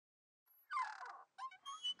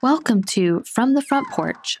Welcome to From the Front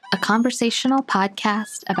Porch, a conversational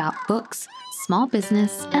podcast about books, small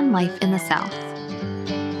business, and life in the South.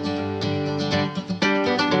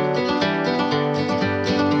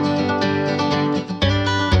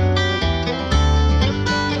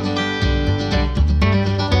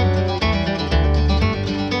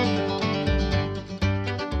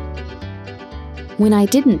 When I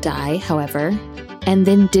didn't die, however, and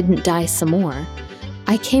then didn't die some more,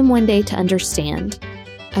 I came one day to understand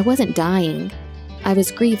I wasn't dying, I was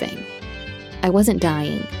grieving. I wasn't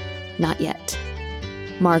dying, not yet.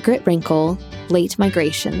 Margaret Rinkel, Late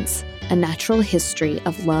Migrations, A Natural History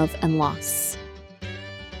of Love and Loss.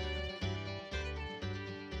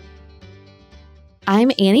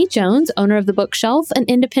 I'm Annie Jones, owner of The Bookshelf, an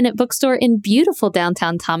independent bookstore in beautiful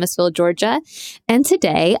downtown Thomasville, Georgia. And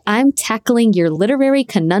today I'm tackling your literary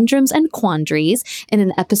conundrums and quandaries in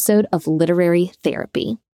an episode of Literary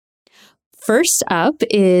Therapy. First up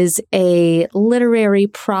is a literary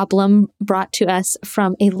problem brought to us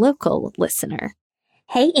from a local listener.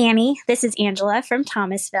 Hey, Annie. This is Angela from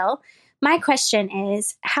Thomasville. My question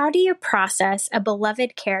is, how do you process a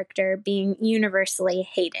beloved character being universally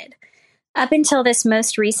hated? Up until this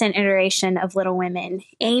most recent iteration of Little Women,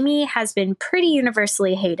 Amy has been pretty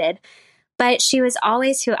universally hated, but she was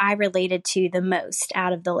always who I related to the most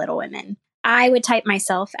out of the Little Women. I would type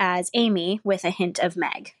myself as Amy with a hint of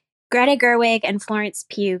Meg. Greta Gerwig and Florence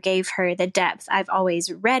Pugh gave her the depth I've always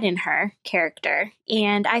read in her character,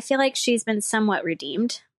 and I feel like she's been somewhat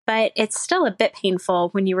redeemed, but it's still a bit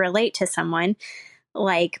painful when you relate to someone,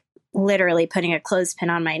 like literally putting a clothespin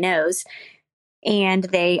on my nose, and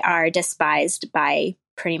they are despised by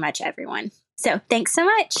pretty much everyone. So thanks so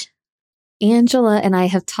much. Angela and I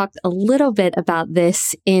have talked a little bit about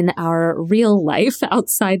this in our real life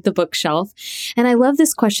outside the bookshelf. And I love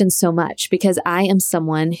this question so much because I am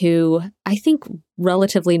someone who I think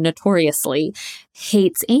relatively notoriously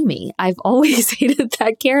hates Amy. I've always hated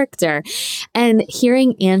that character. And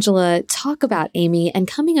hearing Angela talk about Amy and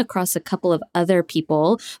coming across a couple of other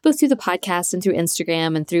people, both through the podcast and through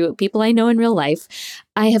Instagram and through people I know in real life,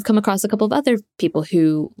 I have come across a couple of other people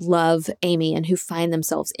who love Amy and who find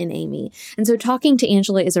themselves in Amy. And so talking to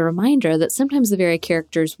Angela is a reminder that sometimes the very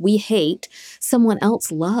characters we hate, someone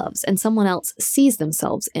else loves and someone else sees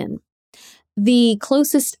themselves in. The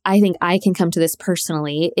closest I think I can come to this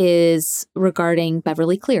personally is regarding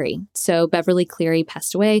Beverly Cleary. So Beverly Cleary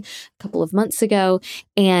passed away a couple of months ago,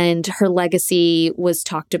 and her legacy was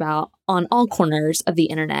talked about on all corners of the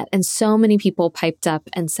internet. And so many people piped up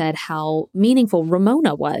and said how meaningful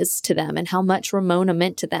Ramona was to them and how much Ramona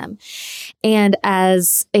meant to them. And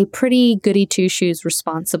as a pretty goody two-shoes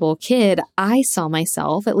responsible kid, I saw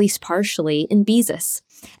myself, at least partially, in Beezus.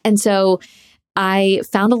 And so I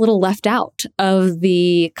found a little left out of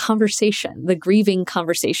the conversation, the grieving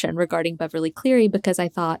conversation regarding Beverly Cleary, because I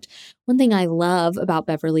thought one thing I love about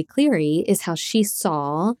Beverly Cleary is how she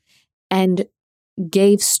saw and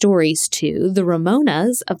gave stories to the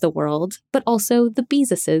Ramonas of the world, but also the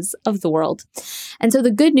Beezuses of the world. And so the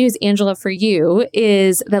good news, Angela, for you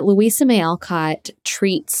is that Louisa May Alcott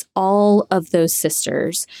treats all of those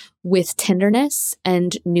sisters with tenderness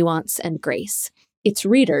and nuance and grace. It's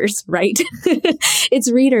readers, right?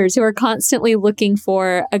 It's readers who are constantly looking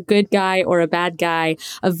for a good guy or a bad guy,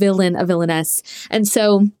 a villain, a villainess. And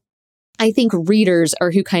so I think readers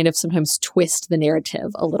are who kind of sometimes twist the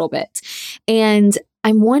narrative a little bit. And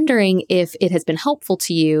I'm wondering if it has been helpful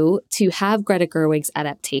to you to have Greta Gerwig's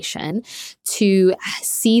adaptation, to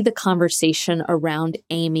see the conversation around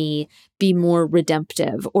Amy be more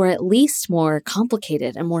redemptive, or at least more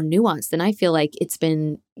complicated and more nuanced than I feel like it's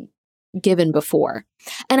been given before.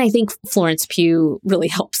 And I think Florence Pugh really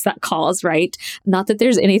helps that cause, right? Not that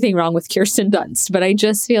there's anything wrong with Kirsten Dunst, but I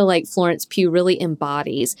just feel like Florence Pugh really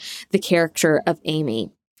embodies the character of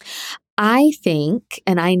Amy. I think,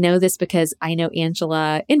 and I know this because I know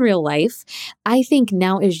Angela in real life, I think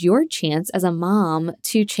now is your chance as a mom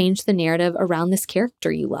to change the narrative around this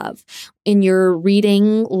character you love. In your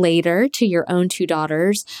reading later to your own two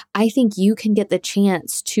daughters, I think you can get the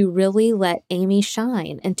chance to really let Amy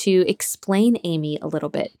shine and to explain Amy a little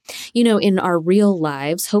bit. You know, in our real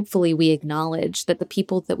lives, hopefully we acknowledge that the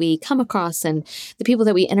people that we come across and the people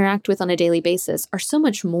that we interact with on a daily basis are so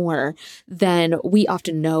much more than we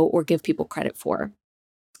often know or give people credit for.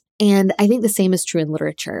 And I think the same is true in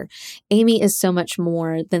literature. Amy is so much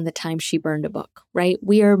more than the time she burned a book, right?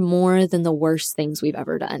 We are more than the worst things we've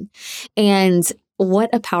ever done. And what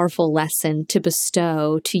a powerful lesson to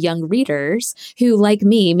bestow to young readers who, like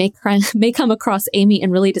me, may come across Amy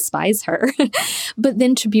and really despise her. But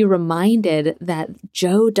then to be reminded that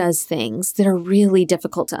Jo does things that are really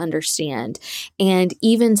difficult to understand. And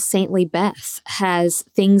even saintly Beth has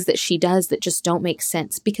things that she does that just don't make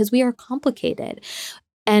sense because we are complicated.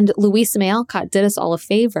 And Louisa May Alcott did us all a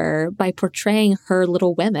favor by portraying her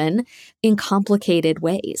Little Women in complicated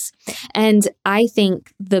ways. And I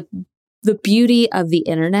think the beauty of the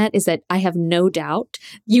internet is that I have no doubt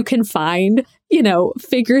you can find,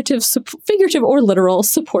 figurative or literal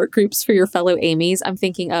support groups for your fellow Amys. I'm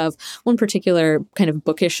thinking of one particular kind of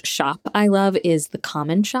bookish shop I love is the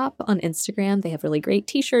Common Shop on Instagram. They have really great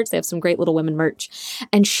t-shirts. They have some great Little Women merch.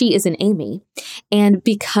 And she is an Amy. And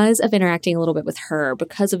because of interacting a little bit with her,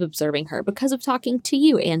 because of observing her, because of talking to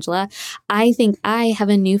you, Angela, I think I have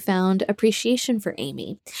a newfound appreciation for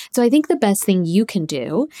Amy. So I think the best thing you can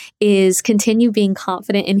do is continue being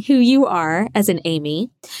confident in who you are as an Amy,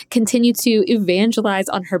 continue to evangelize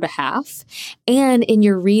on her behalf, and in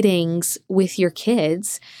your readings with your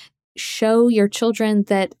kids, show your children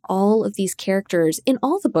that all of these characters in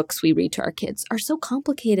all the books we read to our kids are so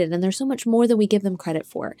complicated and there's so much more than we give them credit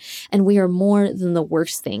for. And we are more than the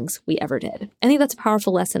worst things we ever did. I think that's a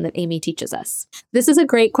powerful lesson that Amy teaches us. This is a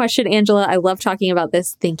great question, Angela. I love talking about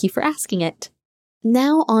this. Thank you for asking it.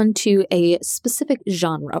 Now on to a specific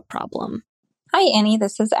genre problem. Hi, Annie.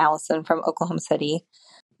 This is Allison from Oklahoma City.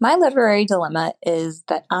 My literary dilemma is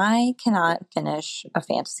that I cannot finish a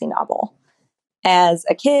fantasy novel. As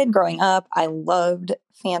a kid growing up, I loved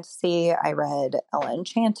fantasy. I read Ella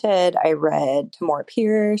Enchanted. I read Tamora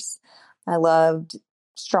Pierce. I loved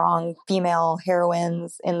strong female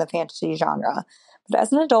heroines in the fantasy genre. But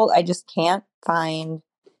as an adult, I just can't find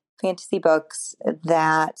fantasy books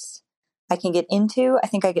that I can get into. I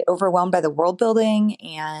think I get overwhelmed by the world building,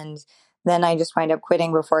 and then I just wind up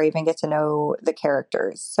quitting before I even get to know the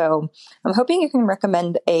characters. So I'm hoping you can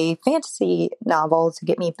recommend a fantasy novel to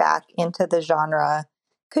get me back into the genre.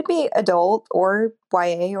 Could be adult or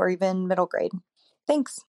YA or even middle grade.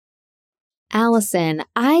 Thanks. Allison,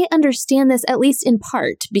 I understand this at least in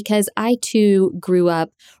part because I too grew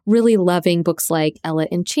up really loving books like Ella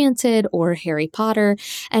Enchanted or Harry Potter.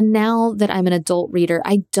 And now that I'm an adult reader,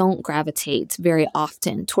 I don't gravitate very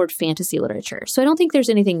often toward fantasy literature. So I don't think there's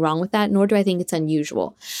anything wrong with that, nor do I think it's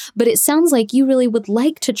unusual. But it sounds like you really would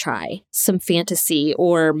like to try some fantasy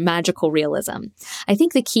or magical realism. I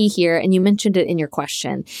think the key here, and you mentioned it in your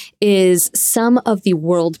question, is some of the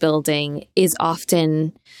world building is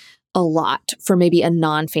often a lot for maybe a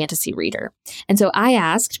non-fantasy reader. And so I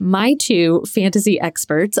asked my two fantasy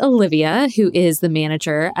experts, Olivia, who is the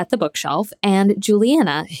manager at the Bookshelf, and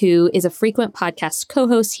Juliana, who is a frequent podcast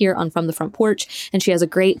co-host here on From the Front Porch, and she has a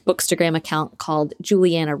great Bookstagram account called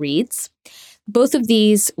Juliana Reads. Both of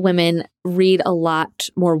these women read a lot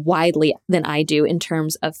more widely than I do in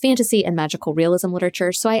terms of fantasy and magical realism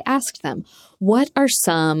literature. So I asked them, what are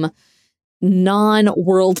some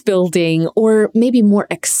non-world building or maybe more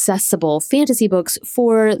accessible fantasy books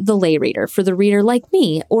for the lay reader, for the reader like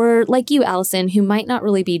me or like you, Allison, who might not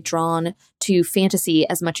really be drawn to fantasy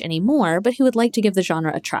as much anymore, but who would like to give the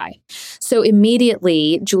genre a try. So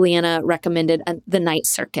immediately, Juliana recommended The Night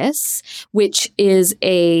Circus, which is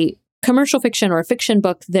a commercial fiction or a fiction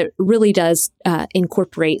book that really does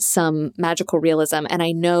incorporate some magical realism. And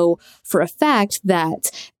I know for a fact that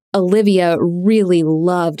Olivia really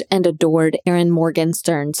loved and adored Erin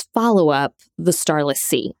Morgenstern's follow-up, The Starless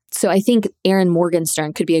Sea. So I think Erin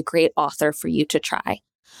Morgenstern could be a great author for you to try.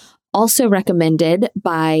 Also recommended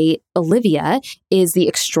by Olivia is The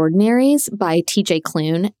Extraordinaries by TJ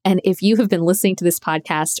Klune. And if you have been listening to this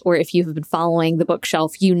podcast or if you have been following the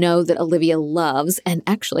Bookshelf, you know that Olivia loves, and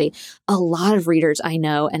actually a lot of readers I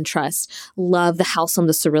know and trust love The House on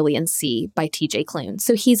the Cerulean Sea by TJ Klune.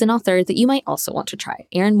 So he's an author that you might also want to try,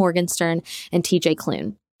 Erin Morgenstern and TJ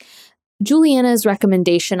Klune. Juliana's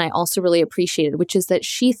recommendation I also really appreciated, which is that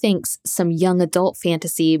she thinks some young adult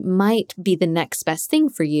fantasy might be the next best thing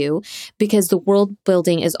for you because the world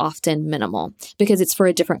building is often minimal, because it's for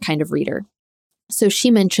a different kind of reader. So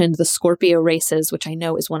she mentioned The Scorpio Races, which I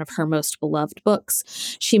know is one of her most beloved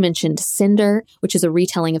books. She mentioned Cinder, which is a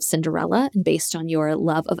retelling of Cinderella and based on your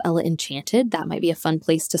love of Ella Enchanted. That might be a fun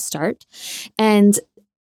place to start. And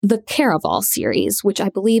the Caraval series, which I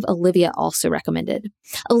believe Olivia also recommended.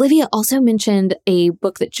 Olivia also mentioned a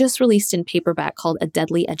book that just released in paperback called A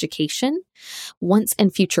Deadly Education, Once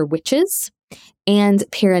and Future Witches, and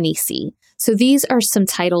Piranesi. So these are some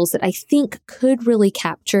titles that I think could really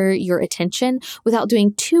capture your attention without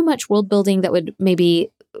doing too much world building that would maybe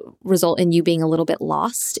result in you being a little bit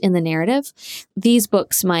lost in the narrative. These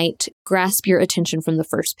books might grasp your attention from the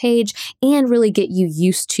first page and really get you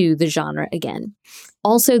used to the genre again.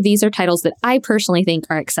 Also, these are titles that I personally think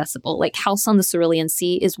are accessible. Like House on the Cerulean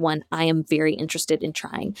Sea is one I am very interested in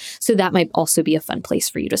trying. So that might also be a fun place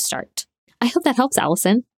for you to start. I hope that helps,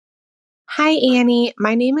 Allison. Hi, Annie.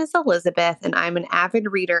 My name is Elizabeth, and I'm an avid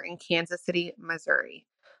reader in Kansas City, Missouri.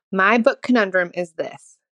 My book conundrum is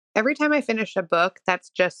this. Every time I finish a book that's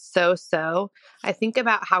just so, I think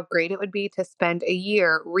about how great it would be to spend a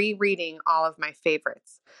year rereading all of my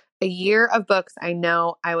favorites. A year of books I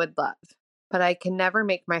know I would love, but I can never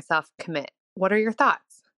make myself commit. What are your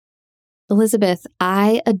thoughts? Elizabeth,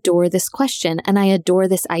 I adore this question and I adore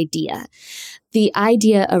this idea. The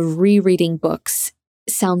idea of rereading books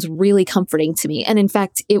sounds really comforting to me. And in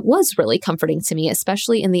fact, it was really comforting to me,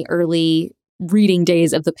 especially in the early reading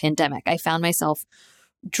days of the pandemic. I found myself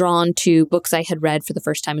drawn to books I had read for the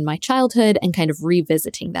first time in my childhood and kind of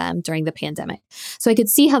revisiting them during the pandemic. So I could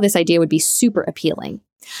see how this idea would be super appealing.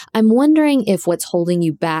 I'm wondering if what's holding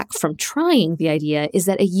you back from trying the idea is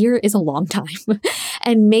that a year is a long time.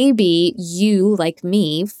 And maybe you, like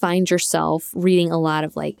me, find yourself reading a lot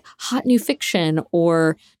of like hot new fiction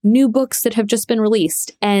or new books that have just been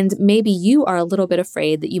released. And maybe you are a little bit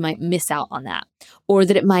afraid that you might miss out on that, or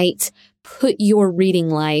that it might put your reading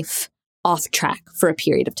life off track for a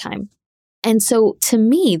period of time. And so to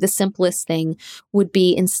me, the simplest thing would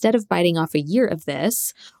be, instead of biting off a year of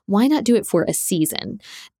this, why not do it for a season?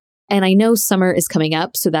 And I know summer is coming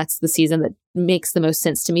up, so that's the season that makes the most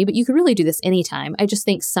sense to me, but you could really do this anytime. I just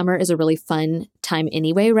think summer is a really fun time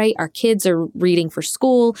anyway, right? Our kids are reading for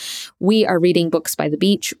school. We are reading books by the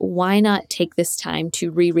beach. Why not take this time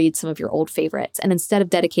to reread some of your old favorites? And instead of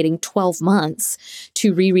dedicating 12 months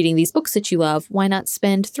to rereading these books that you love, why not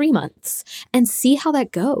spend 3 months and see how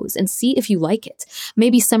that goes and see if you like it?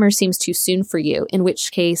 Maybe summer seems too soon for you, in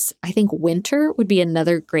which case I think winter would be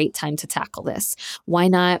another great time to tackle this. Why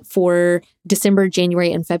not for December,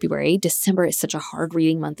 January, and February? December is such a hard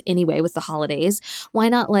reading month anyway with the holidays. Why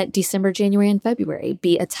not let December, January, and February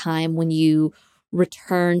be a time when you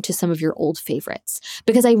return to some of your old favorites?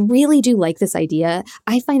 Because I really do like this idea.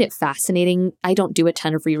 I find it fascinating. I don't do a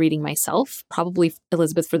ton of rereading myself, probably,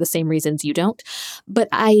 Elizabeth, for the same reasons you don't. But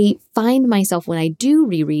I find myself, when I do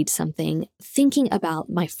reread something, thinking about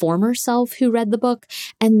my former self who read the book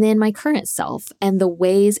and then my current self, and the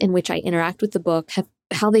ways in which I interact with the book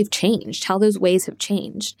how they've changed, how those ways have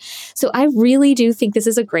changed. So I really do think this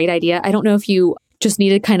is a great idea. I don't know if you just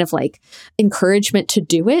needed kind of like encouragement to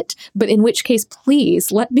do it, but in which case,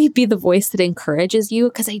 please let me be the voice that encourages you,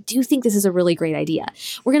 because I do think this is a really great idea.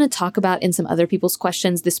 We're going to talk about in some other people's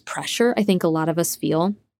questions this pressure I think a lot of us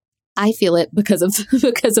feel. I feel it because of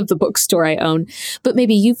the bookstore I own, but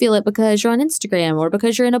maybe you feel it because you're on Instagram or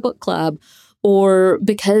because you're in a book club, or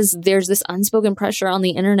because there's this unspoken pressure on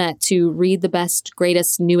the internet to read the best,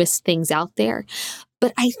 greatest, newest things out there.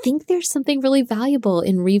 But I think there's something really valuable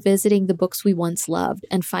in revisiting the books we once loved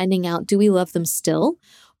and finding out, do we love them still?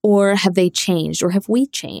 Or have they changed? Or have we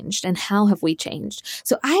changed? And how have we changed?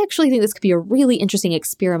 So I actually think this could be a really interesting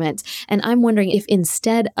experiment. And I'm wondering if,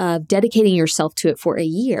 instead of dedicating yourself to it for a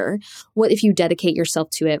year, what if you dedicate yourself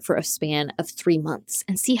to it for a span of 3 months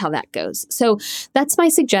and see how that goes? So that's my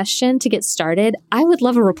suggestion to get started. I would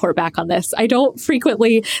love a report back on this. I don't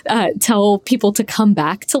frequently tell people to come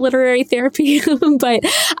back to literary therapy, but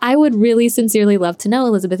I would really sincerely love to know,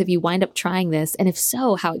 Elizabeth, if you wind up trying this, and if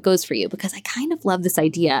so, how it goes for you, because I kind of love this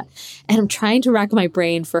idea. And I'm trying to rack my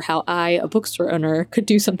brain for how I, a bookstore owner, could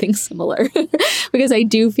do something similar because I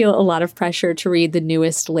do feel a lot of pressure to read the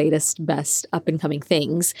newest, latest, best up and coming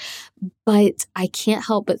things. But I can't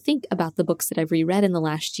help but think about the books that I've reread in the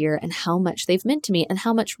last year and how much they've meant to me and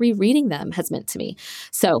how much rereading them has meant to me.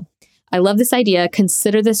 So I love this idea.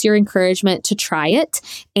 Consider this your encouragement to try it.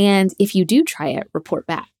 And if you do try it, report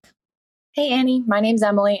back. Hey, Annie, my name's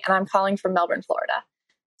Emily, and I'm calling from Melbourne, Florida.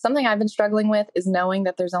 Something I've been struggling with is knowing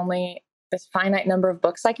that there's only this finite number of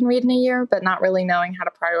books I can read in a year, but not really knowing how to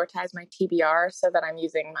prioritize my TBR so that I'm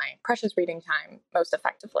using my precious reading time most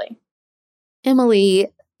effectively. Emily,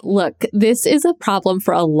 look, this is a problem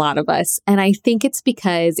for a lot of us. And I think it's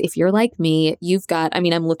because if you're like me,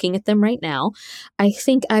 I'm looking at them right now. I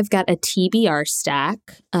think I've got a TBR stack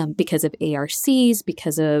because of ARCs,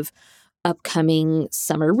 because of upcoming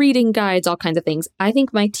summer reading guides, all kinds of things. I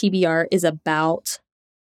think my TBR is about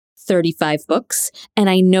 35 books. And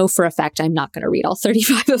I know for a fact I'm not going to read all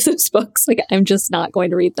 35 of those books. Like, I'm just not going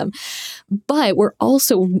to read them. But we're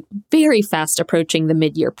also very fast approaching the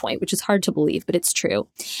mid-year point, which is hard to believe, but it's true.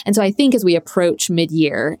 And so I think as we approach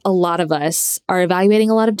mid-year, a lot of us are evaluating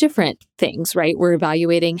a lot of different things, right? We're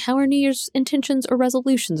evaluating how our New Year's intentions or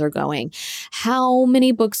resolutions are going. How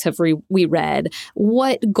many books have we read?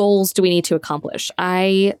 What goals do we need to accomplish?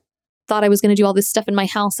 I thought I was going to do all this stuff in my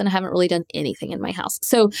house, and I haven't really done anything in my house.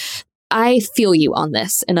 So I feel you on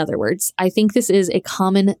this. In other words, I think this is a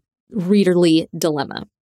common readerly dilemma.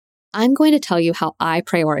 I'm going to tell you how I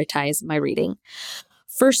prioritize my reading.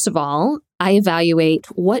 First of all, I evaluate,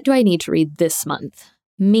 what do I need to read this month?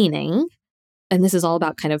 Meaning, and this is all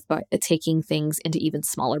about kind of taking things into even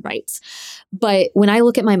smaller bites. But when I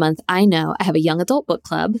look at my month, I know I have a young adult book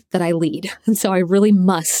club that I lead. And so I really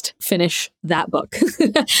must finish that book.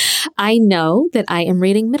 I know that I am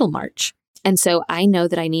reading Middlemarch. And so I know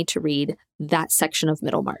that I need to read that section of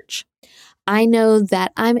Middlemarch. I know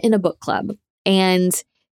that I'm in a book club, and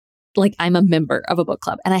like, I'm a member of a book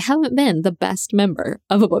club, and I haven't been the best member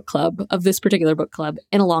of a book club, of this particular book club,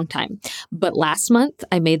 in a long time. But last month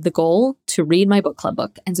I made the goal to read my book club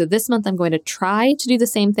book. And so this month I'm going to try to do the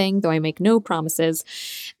same thing, though I make no promises.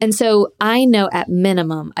 And so I know at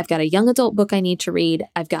minimum, I've got a young adult book I need to read.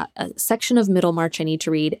 I've got a section of Middlemarch I need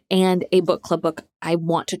to read, and a book club book I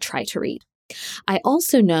want to try to read. I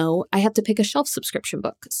also know I have to pick a shelf subscription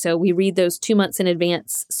book. So we read those 2 months in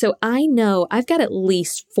advance. So I know I've got at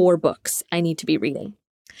least 4 books I need to be reading.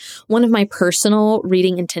 One of my personal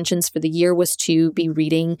reading intentions for the year was to be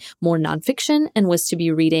reading more nonfiction and was to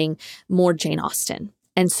be reading more Jane Austen.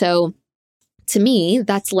 And so to me,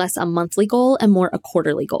 that's less a monthly goal and more a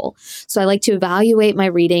quarterly goal. So I like to evaluate my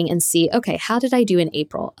reading and see, okay, how did I do in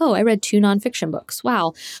April? Oh, I read 2 nonfiction books.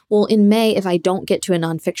 Wow. Well, in May, if I don't get to a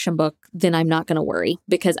nonfiction book, then I'm not going to worry,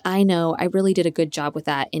 because I know I really did a good job with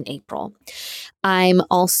that in April. I'm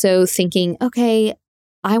also thinking, okay,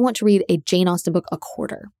 I want to read a Jane Austen book a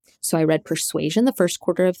quarter. So I read Persuasion the first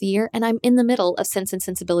quarter of the year, and I'm in the middle of Sense and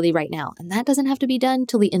Sensibility right now. And that doesn't have to be done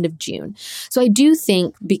till the end of June. So I do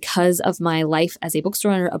think, because of my life as a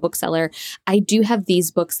bookstore owner, a bookseller, I do have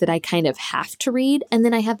these books that I kind of have to read. And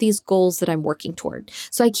then I have these goals that I'm working toward.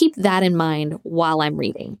 So I keep that in mind while I'm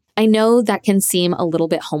reading. I know that can seem a little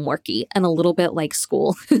bit homeworky and a little bit like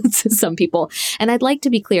school to some people. And I'd like to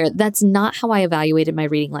be clear, that's not how I evaluated my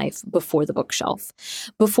reading life before the bookshelf.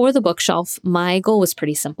 Before the bookshelf, my goal was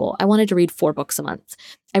pretty simple. I wanted to read 4 books a month.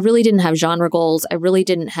 I really didn't have genre goals. I really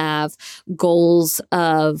didn't have goals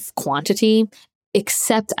of quantity.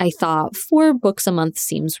 Except I thought 4 books a month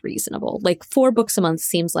seems reasonable. Like 4 books a month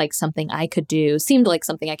seemed like something I could do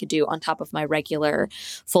on top of my regular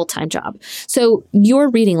full-time job. So your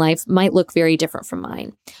reading life might look very different from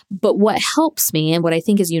mine. But what helps me, and what I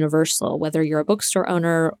think is universal, whether you're a bookstore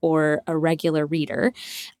owner or a regular reader,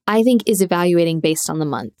 I think is evaluating based on the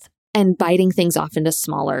month and biting things off into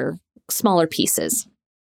smaller pieces.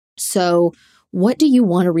 So what do you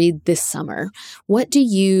want to read this summer? What are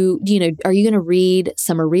you going to read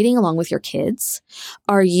summer reading along with your kids?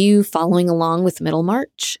 Are you following along with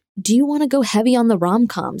Middlemarch? Do you want to go heavy on the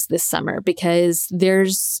rom-coms this summer because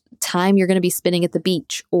there's time you're going to be spending at the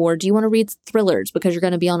beach? Or do you want to read thrillers because you're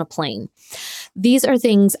going to be on a plane? These are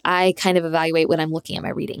things I kind of evaluate when I'm looking at my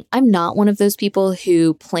reading. I'm not one of those people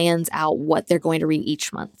who plans out what they're going to read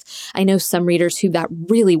each month. I know some readers who that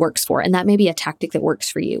really works for, and that may be a tactic that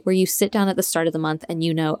works for you, where you sit down at the start of the month and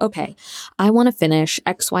you know, okay, I want to finish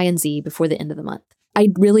X, Y, and Z before the end of the month. I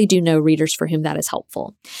really do know readers for whom that is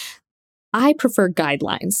helpful. I prefer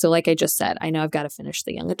guidelines. So like I just said, I know I've got to finish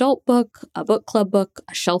the young adult book, a book club book,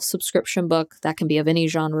 a shelf subscription book. That can be of any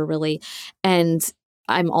genre, really. And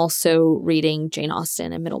I'm also reading Jane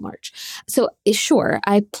Austen and Middlemarch. So sure,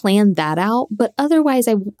 I plan that out, but otherwise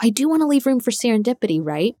I do want to leave room for serendipity,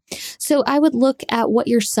 right? So I would look at what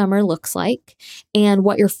your summer looks like and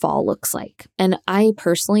what your fall looks like. And I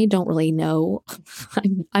personally don't really know.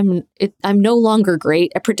 I'm no longer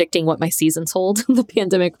great at predicting what my seasons hold. The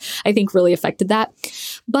pandemic, I think, really affected that.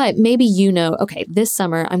 But maybe okay, this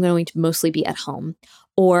summer I'm going to mostly be at home,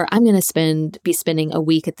 or I'm going to be spending a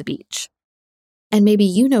week at the beach. And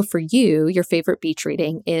maybe for you, your favorite beach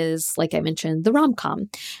reading is, like I mentioned, the rom-com.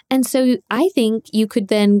 And so I think you could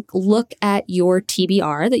then look at your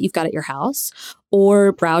TBR that you've got at your house,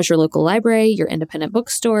 or browse your local library, your independent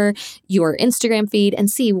bookstore, your Instagram feed, and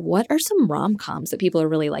see what are some rom-coms that people are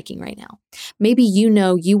really liking right now. Maybe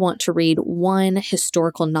you want to read one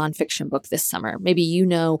historical nonfiction book this summer. Maybe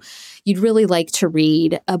you'd really like to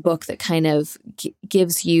read a book that kind of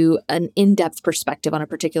gives you an in-depth perspective on a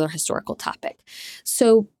particular historical topic.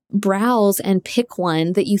 So browse and pick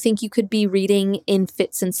one that you think you could be reading in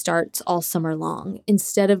fits and starts all summer long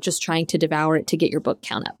instead of just trying to devour it to get your book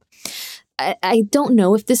count up. I don't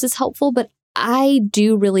know if this is helpful, but I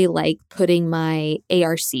do really like putting my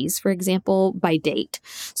ARCs, for example, by date.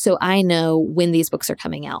 So I know when these books are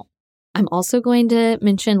coming out. I'm also going to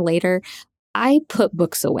mention later, I put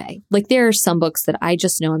books away. Like there are some books that I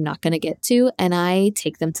just know I'm not going to get to, and I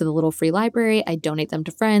take them to the little free library. I donate them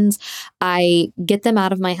to friends. I get them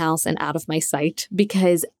out of my house and out of my sight,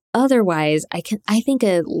 because otherwise I think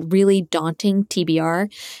a really daunting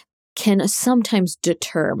TBR can sometimes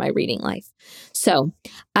deter my reading life. So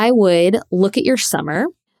I would look at your summer.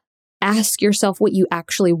 Ask yourself what you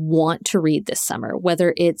actually want to read this summer,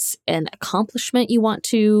 whether it's an accomplishment you want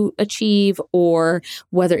to achieve or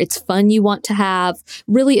whether it's fun you want to have.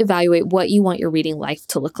 Really evaluate what you want your reading life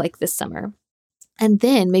to look like this summer. And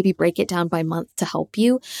then maybe break it down by month to help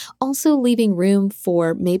you. Also leaving room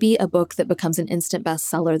for maybe a book that becomes an instant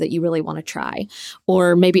bestseller that you really want to try.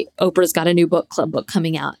 Or maybe Oprah's got a new book club book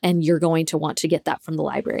coming out and you're going to want to get that from the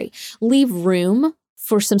library. Leave room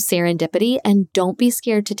for some serendipity, and don't be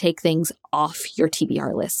scared to take things off your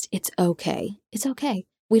TBR list. It's okay. It's okay.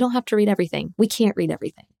 We don't have to read everything. We can't read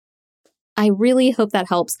everything. I really hope that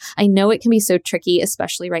helps. I know it can be so tricky,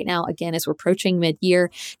 especially right now, again, as we're approaching mid-year,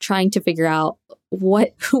 trying to figure out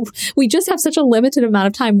what we just have such a limited amount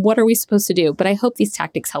of time. What are we supposed to do? But I hope these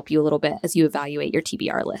tactics help you a little bit as you evaluate your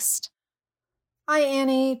TBR list. Hi,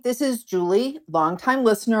 Annie. This is Julie, longtime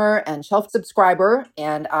listener and shelf subscriber,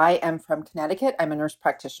 and I am from Connecticut. I'm a nurse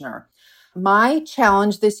practitioner. My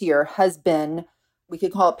challenge this year has been, we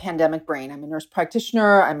could call it pandemic brain. I'm a nurse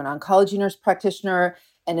practitioner. I'm an oncology nurse practitioner.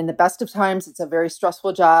 And in the best of times, it's a very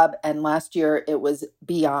stressful job. And last year, it was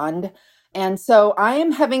beyond. And so I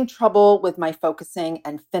am having trouble with my focusing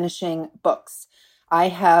and finishing books. I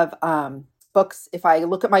have books. If I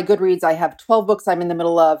look at my Goodreads, I have 12 books I'm in the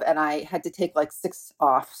middle of, and I had to take like 6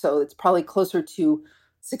 off. So it's probably closer to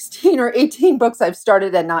 16 or 18 books I've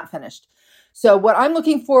started and not finished. So what I'm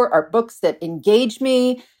looking for are books that engage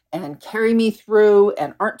me and carry me through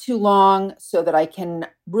and aren't too long so that I can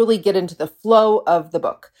really get into the flow of the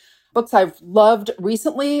book. Books I've loved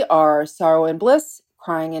recently are Sorrow and Bliss,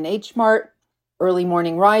 Crying in H Mart, Early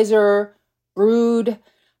Morning Riser, Brood.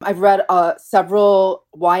 I've read several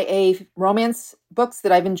YA romance books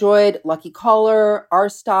that I've enjoyed, Lucky Caller,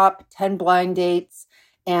 R-Stop, 10 Blind Dates,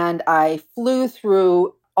 and I flew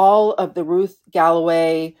through all of the Ruth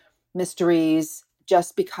Galloway mysteries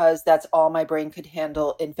just because that's all my brain could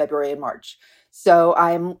handle in February and March. So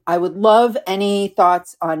I would love any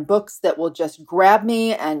thoughts on books that will just grab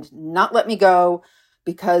me and not let me go,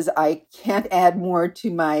 because I can't add more to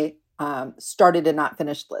my started and not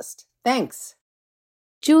finished list. Thanks.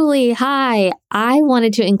 Julie, hi. I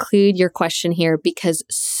wanted to include your question here because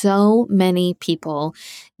so many people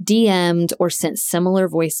DM'd or sent similar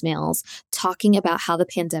voicemails talking about how the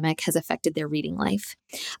pandemic has affected their reading life.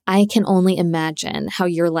 I can only imagine how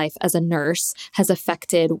your life as a nurse has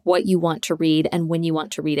affected what you want to read and when you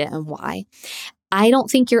want to read it and why. I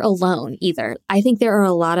don't think you're alone either. I think there are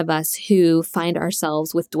a lot of us who find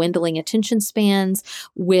ourselves with dwindling attention spans,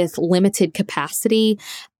 with limited capacity.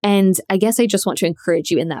 And I guess I just want to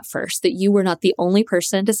encourage you in that first, that you were not the only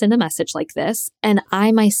person to send a message like this. And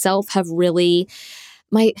I myself have really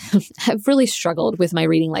struggled with my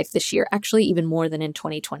reading life this year, actually even more than in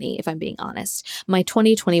 2020, if I'm being honest. My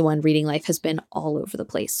 2021 reading life has been all over the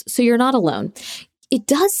place. So you're not alone. It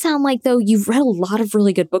does sound like, though, you've read a lot of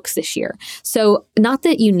really good books this year. So not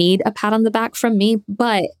that you need a pat on the back from me,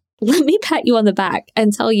 but let me pat you on the back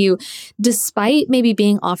and tell you, despite maybe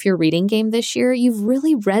being off your reading game this year, you've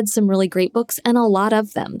really read some really great books and a lot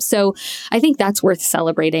of them. So I think that's worth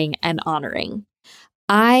celebrating and honoring.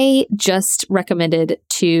 I just recommended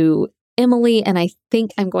to Emily, and I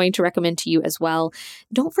think I'm going to recommend to you as well,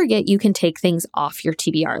 don't forget you can take things off your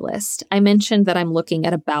TBR list. I mentioned that I'm looking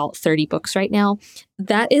at about 30 books right now.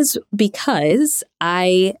 That is because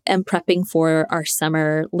I am prepping for our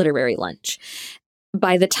summer literary lunch.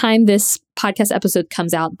 By the time this podcast episode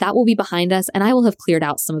comes out, that will be behind us, and I will have cleared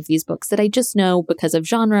out some of these books that I just know because of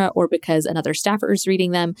genre or because another staffer is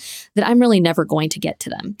reading them that I'm really never going to get to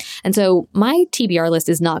them. And so my TBR list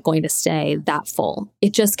is not going to stay that full.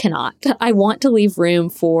 It just cannot. I want to leave room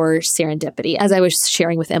for serendipity, as I was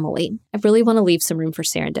sharing with Emily. I really want to leave some room for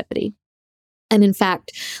serendipity. And in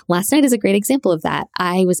fact, last night is a great example of that.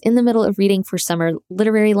 I was in the middle of reading for summer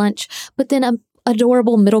literary lunch, but then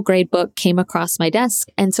adorable middle grade book came across my desk.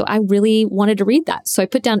 And so I really wanted to read that. So I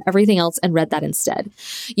put down everything else and read that instead.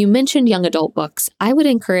 You mentioned young adult books. I would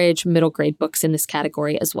encourage middle grade books in this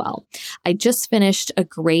category as well. I just finished a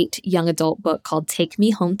great young adult book called Take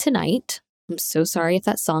Me Home Tonight. I'm so sorry if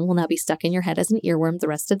that song will now be stuck in your head as an earworm the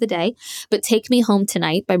rest of the day. But Take Me Home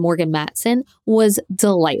Tonight by Morgan Matson was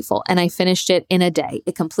delightful. And I finished it in a day.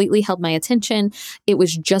 It completely held my attention. It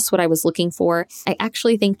was just what I was looking for. I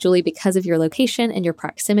actually think, Julie, because of your location and your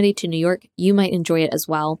proximity to New York, you might enjoy it as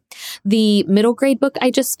well. The middle grade book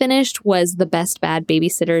I just finished was The Best Bad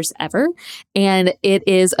Babysitters Ever. And it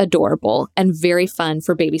is adorable and very fun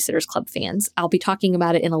for Babysitters Club fans. I'll be talking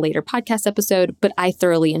about it in a later podcast episode, but I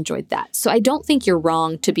thoroughly enjoyed that. So I don't think you're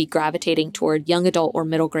wrong to be gravitating toward young adult or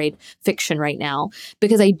middle grade fiction right now,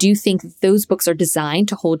 because I do think those books are designed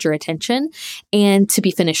to hold your attention and to be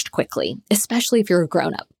finished quickly, especially if you're a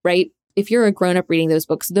grown-up, right? If you're a grown-up reading those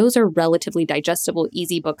books, those are relatively digestible,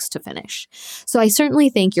 easy books to finish. So I certainly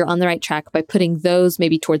think you're on the right track by putting those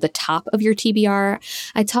maybe toward the top of your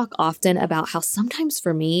TBR. I talk often about how sometimes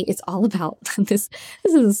for me, it's all about this.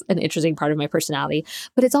 This is an interesting part of my personality,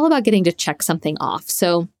 but it's all about getting to check something off.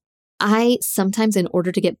 So I sometimes, in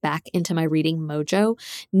order to get back into my reading mojo,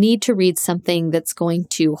 need to read something that's going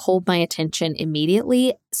to hold my attention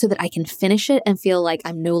immediately so that I can finish it and feel like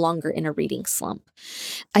I'm no longer in a reading slump.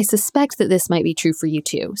 I suspect that this might be true for you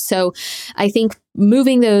too. So I think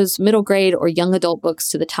moving those middle grade or young adult books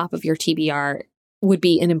to the top of your TBR would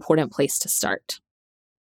be an important place to start.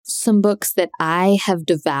 Some books that I have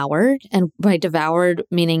devoured, and by devoured,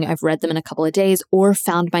 meaning I've read them in a couple of days or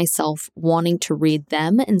found myself wanting to read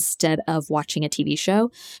them instead of watching a TV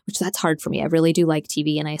show, which that's hard for me. I really do like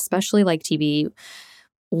TV, and I especially like TV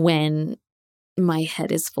when my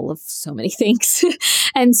head is full of so many things.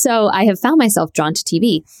 And so I have found myself drawn to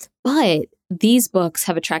TV, but these books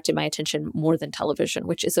have attracted my attention more than television,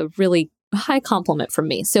 which is a really high compliment from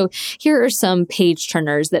me. So here are some page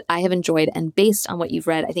turners that I have enjoyed, and based on what you've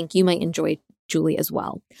read, I think you might enjoy, Julie, as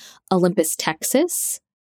well. Olympus, Texas,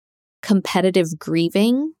 Competitive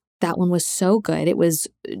Grieving. That one was so good. It was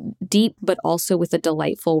deep, but also with a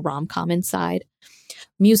delightful rom-com inside.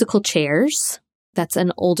 Musical Chairs. That's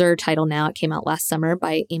an older title now. It came out last summer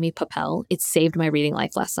by Amy Poppel. It saved my reading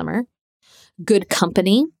life last summer. Good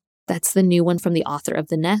Company. That's the new one from the author of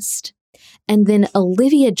The Nest. And then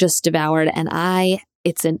Olivia just devoured, and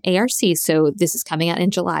it's an ARC, so this is coming out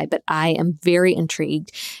in July, but I am very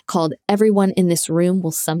intrigued, called Everyone in This Room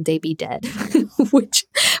Will Someday Be Dead, which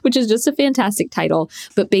is just a fantastic title.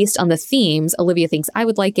 But based on the themes, Olivia thinks I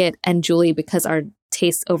would like it, and Julie, because our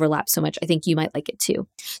tastes overlap so much, I think you might like it too.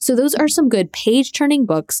 So those are some good page-turning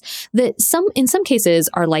books that in some cases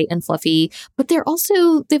are light and fluffy, but they've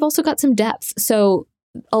also got some depth. So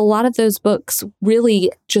a lot of those books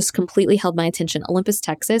really just completely held my attention. Olympus,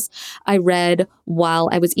 Texas, I read while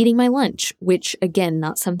I was eating my lunch, which, again,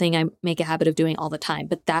 not something I make a habit of doing all the time,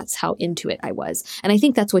 but that's how into it I was. And I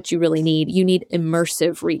think that's what you really need. You need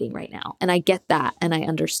immersive reading right now. And I get that, and I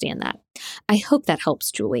understand that. I hope that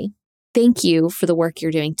helps, Julie. Thank you for the work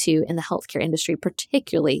you're doing, too, in the healthcare industry,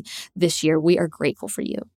 particularly this year. We are grateful for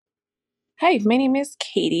you. Hi, my name is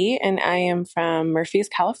Katie, and I am from Murphy's,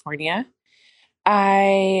 California.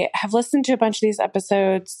 I have listened to a bunch of these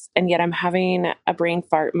episodes, and yet I'm having a brain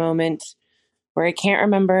fart moment where I can't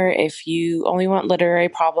remember if you only want literary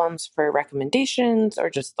problems for recommendations or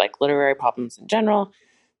just like literary problems in general.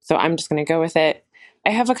 So I'm just going to go with it. I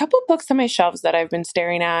have a couple books on my shelves that I've been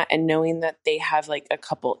staring at and knowing that they have like a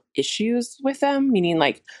couple issues with them, meaning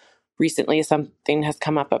like recently something has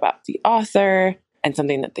come up about the author and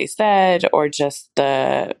something that they said, or just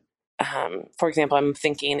for example, I'm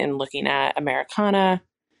thinking and looking at Americana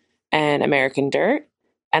and American Dirt.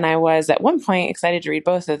 And I was at one point excited to read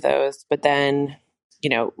both of those, but then,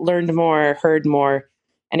 learned more, heard more.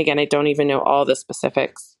 And again, I don't even know all the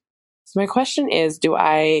specifics. So my question is, do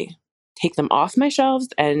I take them off my shelves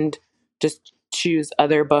and just choose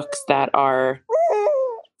other books that are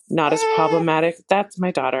not as problematic? That's my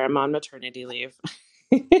daughter. I'm on maternity leave.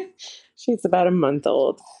 She's about a month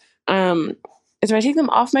old. Do I take them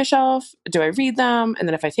off my shelf? Do I read them? And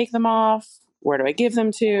then if I take them off, where do I give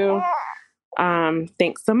them to?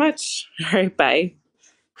 Thanks so much. All right, bye.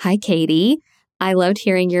 Hi, Katie. I loved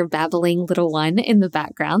hearing your babbling little one in the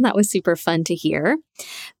background. That was super fun to hear.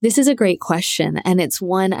 This is a great question, and it's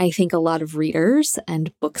one I think a lot of readers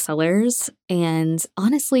and booksellers and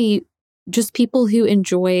honestly, just people who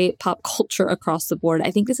enjoy pop culture across the board.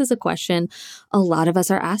 I think this is a question a lot of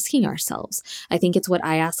us are asking ourselves. I think it's what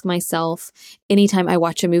I ask myself anytime I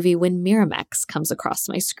watch a movie when Miramax comes across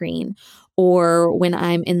my screen, or when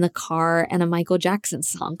I'm in the car and a Michael Jackson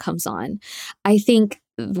song comes on. I think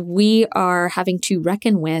we are having to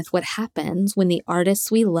reckon with what happens when the artists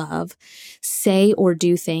we love say or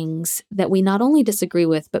do things that we not only disagree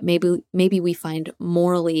with, but maybe we find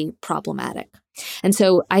morally problematic. And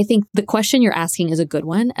so I think the question you're asking is a good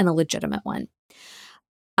one and a legitimate one.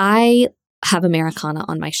 I have Americana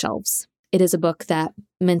on my shelves. It is a book that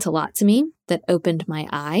meant a lot to me, that opened my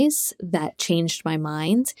eyes, that changed my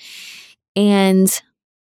mind. And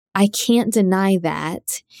I can't deny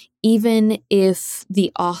that, even if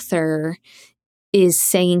the author is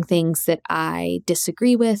saying things that I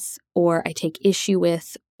disagree with, or I take issue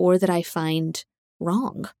with, or that I find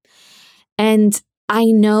wrong. And I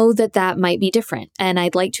know that that might be different. And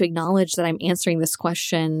I'd like to acknowledge that I'm answering this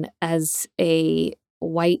question as a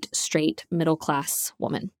white, straight, middle-class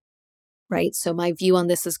woman, right? So my view on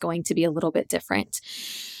this is going to be a little bit different.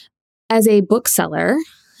 As a bookseller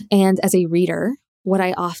and as a reader, what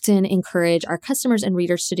I often encourage our customers and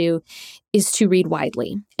readers to do is to read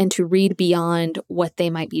widely and to read beyond what they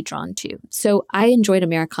might be drawn to. So I enjoyed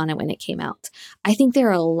Americana when it came out. I think there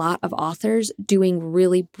are a lot of authors doing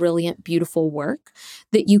really brilliant, beautiful work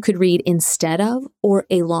that you could read instead of or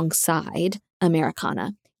alongside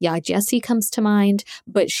Americana. Yaa Gyasi comes to mind,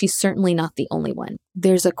 but she's certainly not the only one.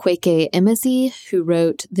 There's Akwaeke Emezi, who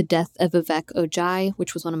wrote The Death of Vivek Ojai,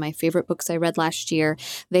 which was one of my favorite books I read last year.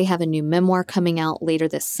 They have a new memoir coming out later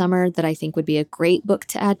this summer that I think would be a great book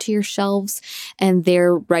to add to your shelves. And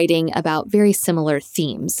they're writing about very similar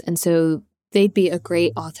themes. And so they'd be a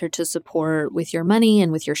great author to support with your money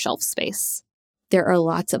and with your shelf space. There are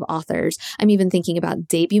lots of authors. I'm even thinking about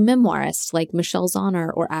debut memoirists like Michelle Zauner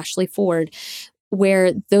or Ashley Ford,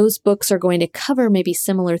 where those books are going to cover maybe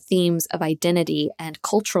similar themes of identity and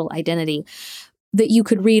cultural identity that you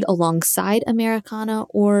could read alongside Americana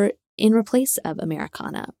or in replace of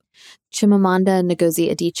Americana. Chimamanda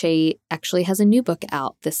Ngozi Adichie actually has a new book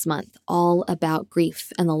out this month, all about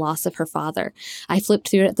grief and the loss of her father. I flipped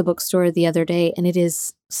through it at the bookstore the other day, and it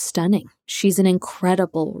is stunning. She's an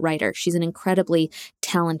incredible writer. She's an incredibly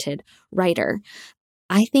talented writer.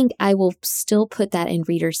 I think I will still put that in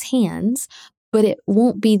readers' hands, but it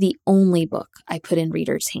won't be the only book I put in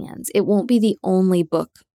readers' hands. It won't be the only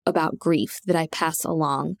book about grief that I pass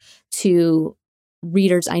along to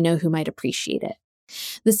readers I know who might appreciate it.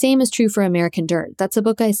 The same is true for American Dirt. That's a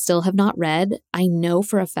book I still have not read. I know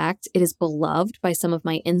for a fact it is beloved by some of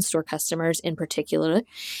my in-store customers in particular.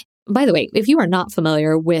 By the way, if you are not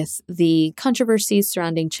familiar with the controversies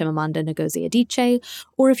surrounding Chimamanda Ngozi Adichie,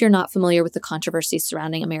 or if you're not familiar with the controversies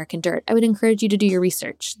surrounding American Dirt, I would encourage you to do your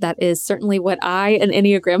research. That is certainly what I and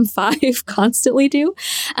Enneagram 5 constantly do,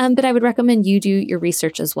 but I would recommend you do your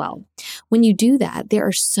research as well. When you do that, there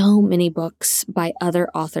are so many books by other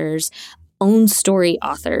authors, own story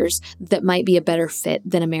authors, that might be a better fit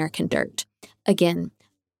than American Dirt. Again,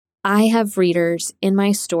 I have readers in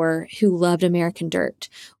my store who loved American Dirt.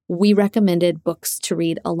 We recommended books to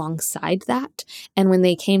read alongside that. And when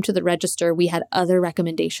they came to the register, we had other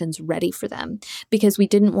recommendations ready for them because we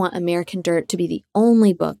didn't want American Dirt to be the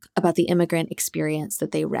only book about the immigrant experience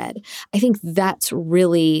that they read. I think that's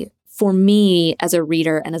really, for me as a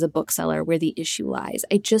reader and as a bookseller, where the issue lies.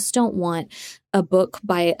 I just don't want a book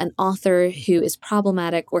by an author who is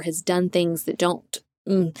problematic or has done things that don't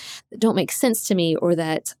make sense to me or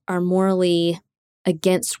that are morally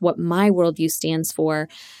against what my worldview stands for.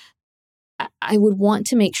 I would want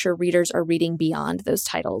to make sure readers are reading beyond those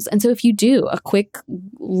titles. And so if you do a quick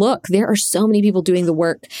look, there are so many people doing the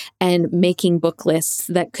work and making book lists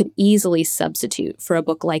that could easily substitute for a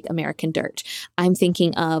book like American Dirt. I'm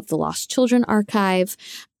thinking of the Lost Children Archive.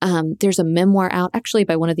 There's a memoir out actually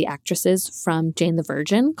by one of the actresses from Jane the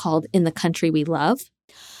Virgin called In the Country We Love.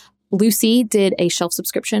 Lucy did a shelf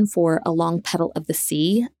subscription for A Long Petal of the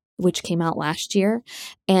Sea, which came out last year.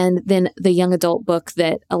 And then the young adult book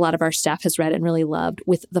that a lot of our staff has read and really loved,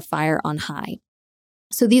 With the Fire on High.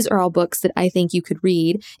 So these are all books that I think you could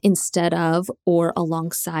read instead of or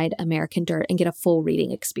alongside American Dirt and get a full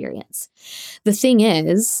reading experience. The thing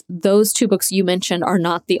is, those two books you mentioned are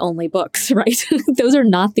not the only books, right? Those are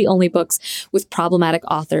not the only books with problematic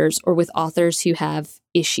authors or with authors who have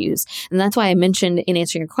issues. And that's why I mentioned in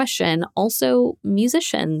answering your question, also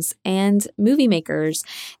musicians and movie makers,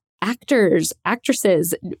 actors,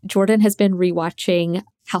 actresses. Jordan has been rewatching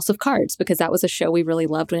House of Cards because that was a show we really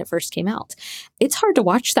loved when it first came out. It's hard to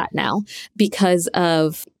watch that now because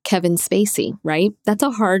of Kevin Spacey, right? That's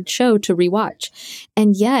a hard show to rewatch.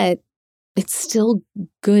 And yet it's still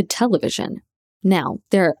good television. Now,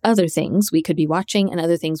 there are other things we could be watching and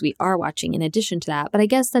other things we are watching in addition to that. But I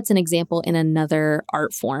guess that's an example in another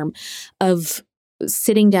art form of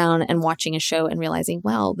sitting down and watching a show and realizing,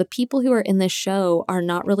 well, the people who are in this show are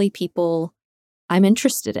not really people I'm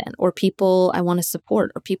interested in, or people I want to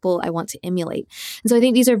support, or people I want to emulate. And so I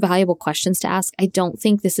think these are valuable questions to ask. I don't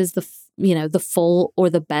think this is the full or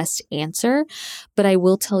the best answer, but I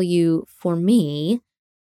will tell you, for me,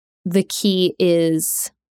 the key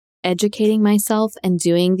is educating myself and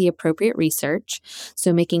doing the appropriate research.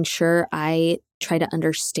 So making sure I try to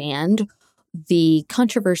understand the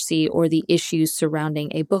controversy or the issues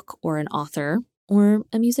surrounding a book or an author or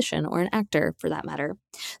a musician or an actor for that matter.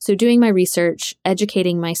 So doing my research,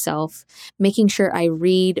 educating myself, making sure I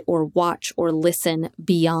read or watch or listen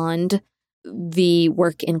beyond the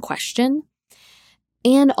work in question,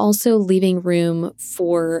 and also leaving room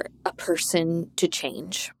for a person to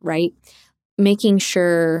change, right? Making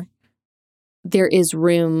sure there is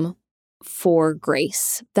room for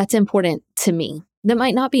grace. That's important to me. That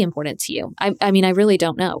might not be important to you. I mean, I really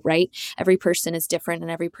don't know, right? Every person is different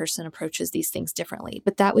and every person approaches these things differently.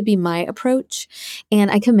 But that would be my approach.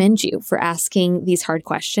 And I commend you for asking these hard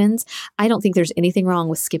questions. I don't think there's anything wrong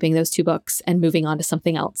with skipping those 2 books and moving on to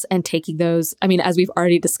something else and taking those. I mean, as we've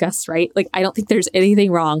already discussed, right? Like, I don't think there's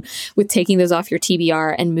anything wrong with taking those off your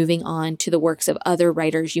TBR and moving on to the works of other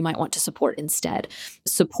writers you might want to support instead.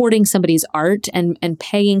 Supporting somebody's art and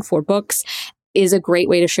paying for books is a great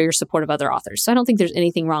way to show your support of other authors. So I don't think there's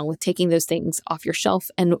anything wrong with taking those things off your shelf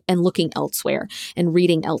and looking elsewhere and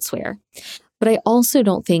reading elsewhere. But I also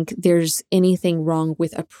don't think there's anything wrong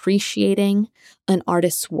with appreciating an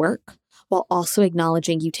artist's work while also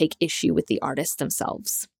acknowledging you take issue with the artists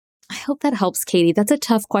themselves. I hope that helps, Katie. That's a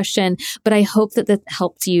tough question, but I hope that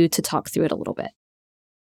helped you to talk through it a little bit.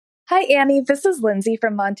 Hi, Annie. This is Lindsay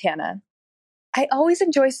from Montana. I always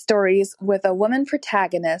enjoy stories with a woman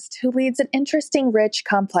protagonist who leads an interesting, rich,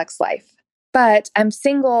 complex life. But I'm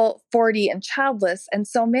single, 40, and childless, and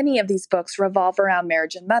so many of these books revolve around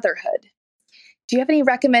marriage and motherhood. Do you have any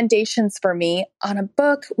recommendations for me on a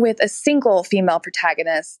book with a single female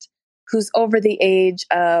protagonist who's over the age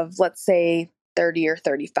of, let's say, 30 or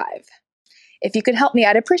 35? If you could help me,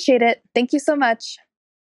 I'd appreciate it. Thank you so much.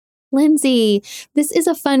 Lindsay, this is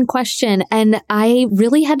a fun question, and I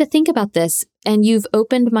really had to think about this, and you've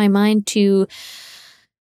opened my mind to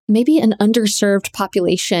maybe an underserved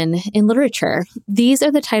population in literature. These are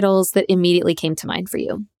the titles that immediately came to mind for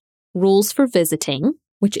you. Rules for Visiting,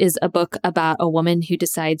 which is a book about a woman who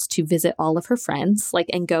decides to visit all of her friends,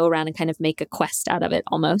 and go around and kind of make a quest out of it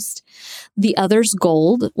almost. The Other's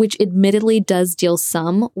Gold, which admittedly does deal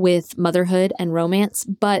some with motherhood and romance,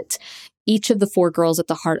 but each of the 4 girls at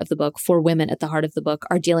the heart of the book, 4 women at the heart of the book,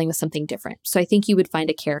 are dealing with something different. So I think you would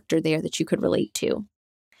find a character there that you could relate to.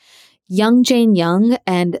 Young Jane Young,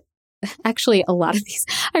 and actually a lot of these,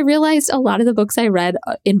 I realized a lot of the books I read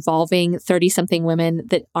involving 30-something women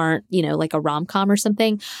that aren't, like a rom-com or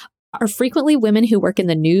something, are frequently women who work in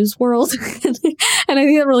the news world. And I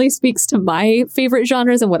think that really speaks to my favorite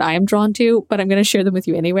genres and what I am drawn to, but I'm going to share them with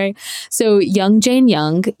you anyway. So Young Jane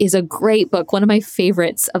Young is a great book. One of my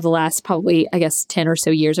favorites of the last probably, 10 or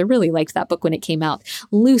so years. I really liked that book when it came out.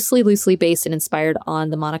 Loosely based and inspired on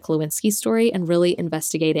the Monica Lewinsky story, and really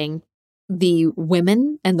investigating the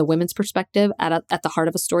women and the women's perspective at the heart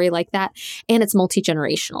of a story like that. And it's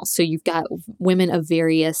multi-generational. So you've got women of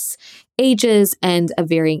various ages and of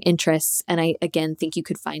varying interests. And I, again, think you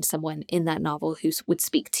could find someone in that novel who would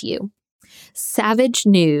speak to you. Savage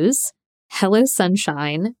News, Hello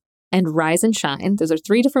Sunshine, and Rise and Shine. Those are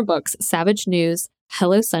 3 different books. Savage News,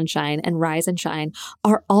 Hello Sunshine, and Rise and Shine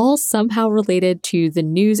are all somehow related to the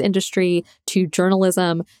news industry, to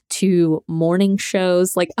journalism, to morning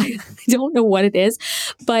shows. I don't know what it is,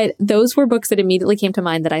 but those were books that immediately came to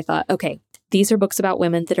mind that I thought, okay, these are books about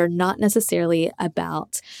women that are not necessarily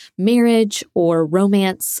about marriage or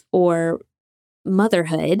romance or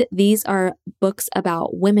motherhood. These are books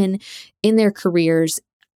about women in their careers.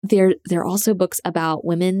 They're also books about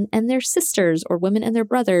women and their sisters or women and their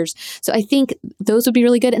brothers. So I think those would be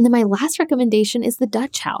really good. And then my last recommendation is The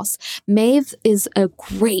Dutch House. Maeve is a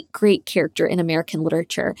great, great character in American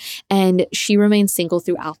literature, and she remains single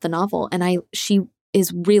throughout the novel. And she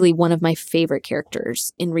is really one of my favorite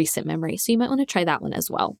characters in recent memory. So you might want to try that one as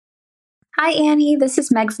well. Hi, Annie. This is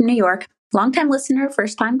Meg from New York. Longtime listener,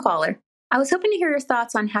 first-time caller. I was hoping to hear your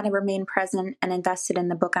thoughts on how to remain present and invested in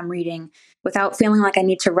the book I'm reading without feeling like I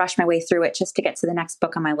need to rush my way through it just to get to the next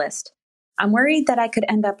book on my list. I'm worried that I could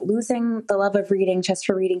end up losing the love of reading just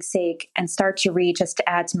for reading's sake and start to read just to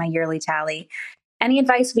add to my yearly tally. Any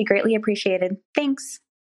advice would be greatly appreciated. Thanks.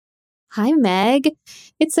 Hi, Meg.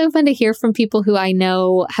 It's so fun to hear from people who I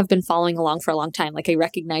know have been following along for a long time. I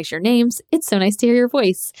recognize your names. It's so nice to hear your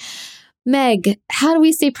voice. Meg, how do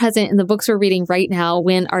we stay present in the books we're reading right now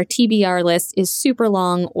when our TBR list is super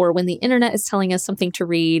long, or when the internet is telling us something to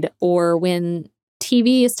read, or when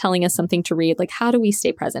TV is telling us something to read? Like, how do we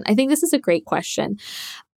stay present? I think this is a great question.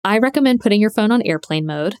 I recommend putting your phone on airplane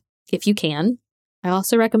mode if you can. I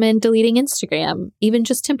also recommend deleting Instagram, even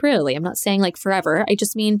just temporarily. I'm not saying like forever. I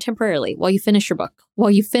just mean temporarily while you finish your book,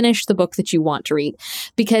 while you finish the book that you want to read.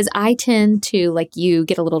 Because I tend to, like you,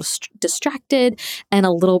 get a little distracted and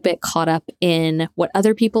a little bit caught up in what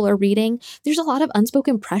other people are reading. There's a lot of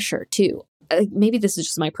unspoken pressure too. Maybe this is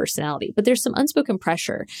just my personality, but there's some unspoken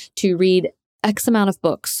pressure to read X amount of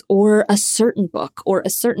books or a certain book or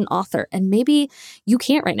a certain author. And maybe you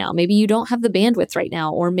can't right now. Maybe you don't have the bandwidth right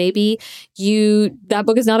now, or maybe that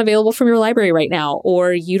book is not available from your library right now,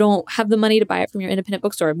 or you don't have the money to buy it from your independent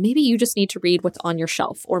bookstore. Maybe you just need to read what's on your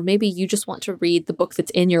shelf, or maybe you just want to read the book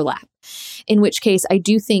that's in your lap. In which case, I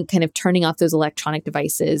do think kind of turning off those electronic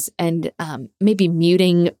devices and maybe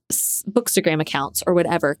muting Bookstagram accounts or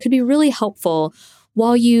whatever could be really helpful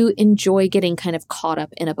while you enjoy getting kind of caught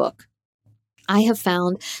up in a book. I have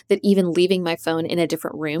found that even leaving my phone in a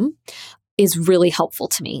different room is really helpful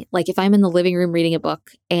to me. Like if I'm in the living room reading a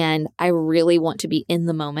book and I really want to be in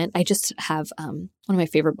the moment, I just have one of my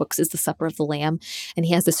favorite books is The Supper of the Lamb. And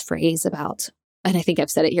he has this phrase about, and I think I've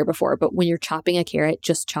said it here before, but when you're chopping a carrot,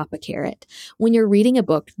 just chop a carrot. When you're reading a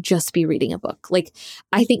book, just be reading a book. Like,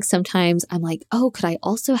 I think sometimes I'm like, oh, could I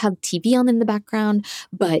also have TV on in the background,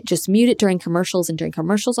 but just mute it during commercials, and during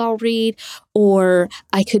commercials I'll read? Or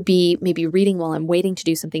I could be maybe reading while I'm waiting to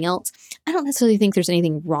do something else. I don't necessarily think there's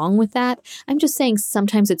anything wrong with that. I'm just saying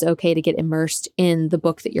sometimes it's okay to get immersed in the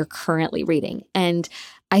book that you're currently reading. And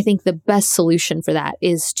I think the best solution for that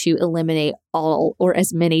is to eliminate all or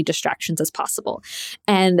as many distractions as possible.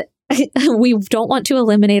 And we don't want to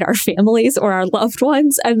eliminate our families or our loved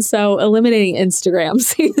ones. And so eliminating Instagram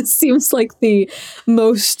seems like the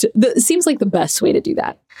best way to do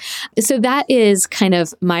that. So that is kind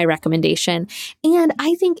of my recommendation. And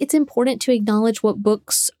I think it's important to acknowledge what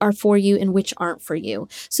books are for you and which aren't for you,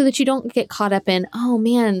 so that you don't get caught up in, oh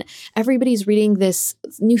man, everybody's reading this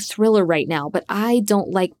new thriller right now, but I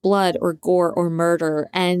don't like blood or gore or murder,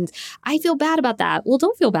 and I feel bad about that. Well,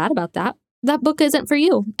 don't feel bad about that. That book isn't for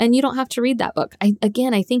you, and you don't have to read that book. I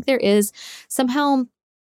think there is somehow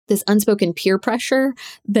this unspoken peer pressure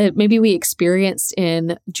that maybe we experienced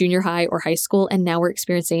in junior high or high school, and now we're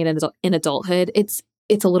experiencing it in adulthood.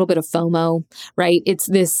 It's a little bit of FOMO, right? It's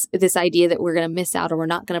this idea that we're going to miss out, or we're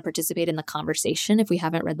not going to participate in the conversation if we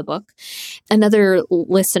haven't read the book. Another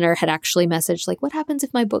listener had actually messaged, like, what happens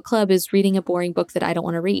if my book club is reading a boring book that I don't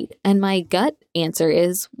want to read? And my gut answer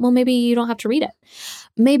is, well, maybe you don't have to read it.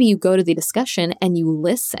 Maybe you go to the discussion and you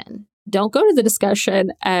listen. Don't go to the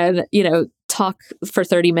discussion and, talk for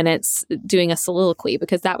 30 minutes doing a soliloquy,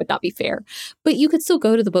 because that would not be fair. But you could still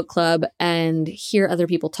go to the book club and hear other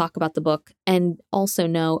people talk about the book and also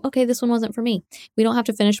know, okay, this one wasn't for me. We don't have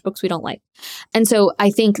to finish books we don't like. And so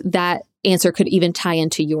I think that answer could even tie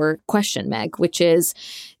into your question, Meg, which is,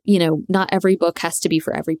 not every book has to be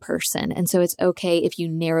for every person. And so it's okay if you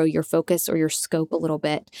narrow your focus or your scope a little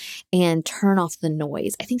bit and turn off the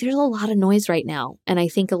noise. I think there's a lot of noise right now. And I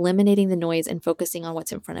think eliminating the noise and focusing on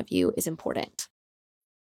what's in front of you is important.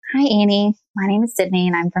 Hi, Annie. My name is Sydney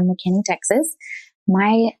and I'm from McKinney, Texas.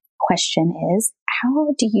 My question is, how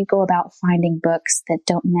do you go about finding books that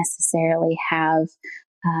don't necessarily have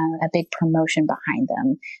a big promotion behind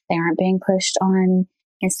them? They aren't being pushed on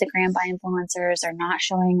Instagram by influencers, or not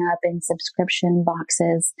showing up in subscription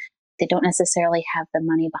boxes. They don't necessarily have the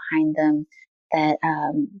money behind them that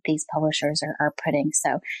these publishers are putting.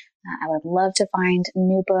 So I would love to find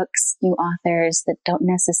new books, new authors that don't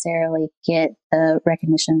necessarily get the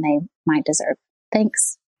recognition they might deserve.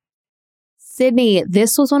 Thanks. Sydney,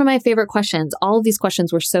 this was one of my favorite questions. All of these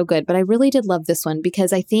questions were so good, but I really did love this one,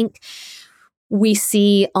 because I think we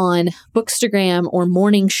see on Bookstagram or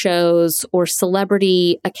morning shows or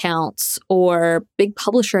celebrity accounts or big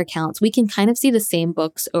publisher accounts, we can kind of see the same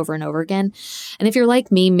books over and over again. And if you're like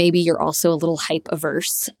me, maybe you're also a little hype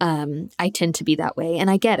averse. I tend to be that way, and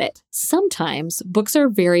I get it. Sometimes books are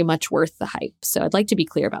very much worth the hype. So I'd like to be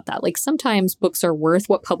clear about that. Like, sometimes books are worth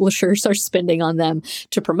what publishers are spending on them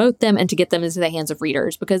to promote them and to get them into the hands of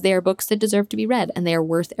readers, because they are books that deserve to be read and they are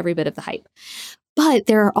worth every bit of the hype. But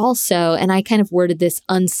there are also, and I kind of worded this,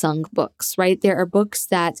 unsung books, right? There are books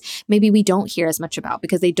that maybe we don't hear as much about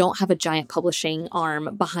because they don't have a giant publishing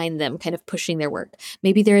arm behind them kind of pushing their work.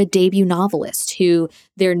 Maybe they're a debut novelist who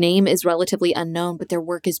their name is relatively unknown, but their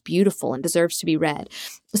work is beautiful and deserves to be read.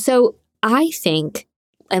 So I think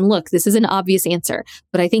And look, this is an obvious answer,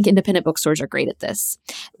 but I think independent bookstores are great at this.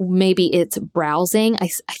 Maybe it's browsing. I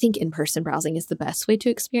think in-person browsing is the best way to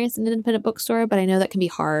experience an independent bookstore, but I know that can be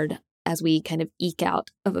hard as we kind of eke out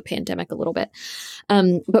of a pandemic a little bit.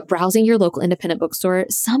 But browsing your local independent bookstore,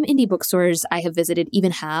 some indie bookstores I have visited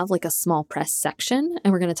even have like a small press section,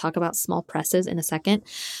 and we're going to talk about small presses in a second.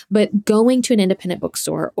 But going to an independent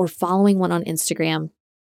bookstore or following one on Instagram,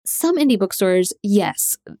 some indie bookstores,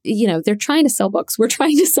 yes, they're trying to sell books. We're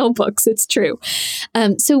trying to sell books. It's true.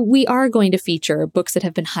 So we are going to feature books that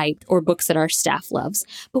have been hyped or books that our staff loves,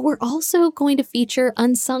 but we're also going to feature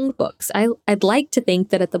unsung books. I'd like to think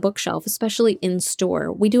that at the bookshelf, especially in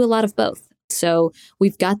store, we do a lot of both. So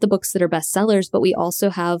we've got the books that are bestsellers, but we also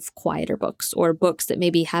have quieter books or books that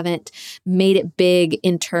maybe haven't made it big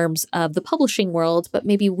in terms of the publishing world, but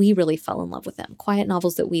maybe we really fell in love with them, quiet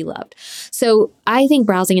novels that we loved. So I think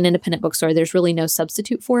browsing an independent bookstore, there's really no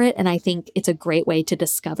substitute for it. And I think it's a great way to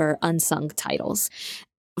discover unsung titles.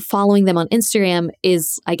 Following them on Instagram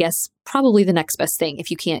is, I guess, probably the next best thing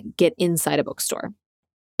if you can't get inside a bookstore.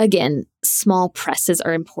 Again, small presses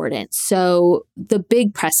are important. So the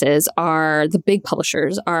big presses the big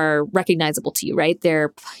publishers are recognizable to you, right? They're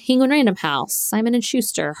Penguin Random House, Simon &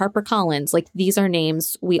 Schuster, HarperCollins. Like these are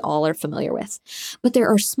names we all are familiar with. But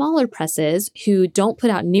there are smaller presses who don't put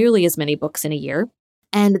out nearly as many books in a year.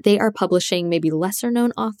 And they are publishing maybe lesser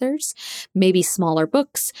known authors, maybe smaller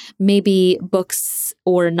books, maybe books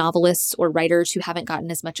or novelists or writers who haven't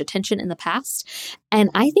gotten as much attention in the past. And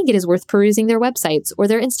I think it is worth perusing their websites or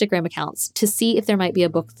their Instagram accounts to see if there might be a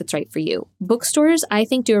book that's right for you. Bookstores, I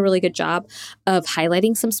think, do a really good job of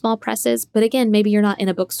highlighting some small presses. But again, maybe you're not in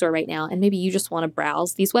a bookstore right now and maybe you just want to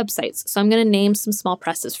browse these websites. So I'm going to name some small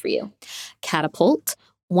presses for you. Catapult.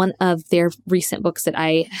 One of their recent books that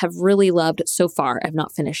I have really loved so far, I've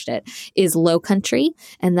not finished it, is Low Country.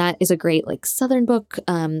 And that is a great Southern book,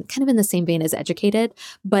 kind of in the same vein as Educated.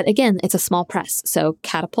 But again, it's a small press. So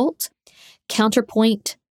Catapult,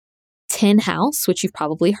 Counterpoint, Tin House, which you've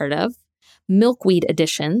probably heard of, Milkweed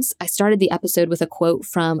Editions. I started the episode with a quote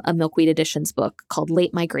from a Milkweed Editions book called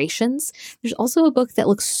Late Migrations. There's also a book that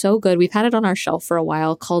looks so good. We've had it on our shelf for a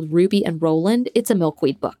while called Ruby and Roland. It's a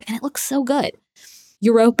Milkweed book and it looks so good.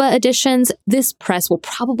 Europa Editions, this press will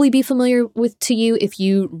probably be familiar to you if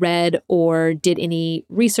you read or did any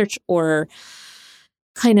research or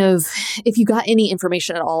if you got any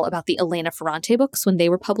information at all about the Elena Ferrante books when they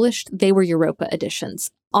were published, they were Europa Editions.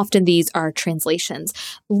 Often these are translations.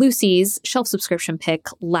 Lucy's shelf subscription pick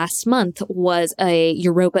last month was a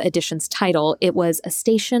Europa Editions title. It was A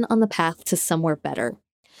Station on the Path to Somewhere Better.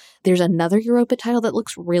 There's another Europa title that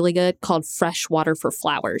looks really good called Fresh Water for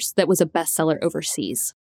Flowers that was a bestseller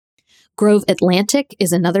overseas. Grove Atlantic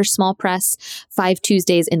is another small press. 5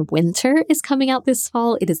 Tuesdays in Winter is coming out this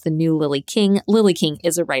fall. It is the new Lily King. Lily King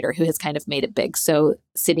is a writer who has kind of made it big. So,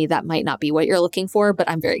 Sydney, that might not be what you're looking for, but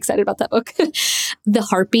I'm very excited about that book. The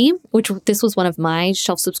Harpy, which this was one of my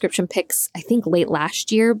shelf subscription picks, I think late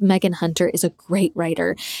last year. Megan Hunter is a great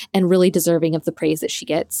writer and really deserving of the praise that she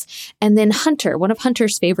gets. And then Hunter, one of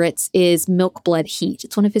Hunter's favorites is Milk Blood Heat.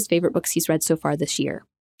 It's one of his favorite books he's read so far this year.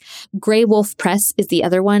 Grey Wolf Press is the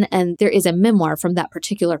other one, and there is a memoir from that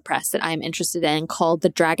particular press that I'm interested in called The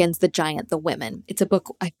Dragons, the Giant, the Women. It's a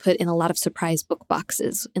book I put in a lot of surprise book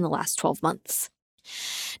boxes in the last 12 months.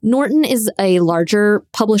 Norton is a larger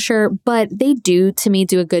publisher, but they do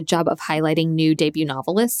a good job of highlighting new debut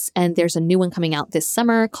novelists. And there's a new one coming out this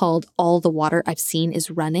summer called All the Water I've Seen is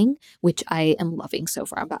Running, which I am loving so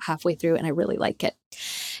far. I'm about halfway through and I really like it.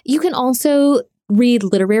 You can also read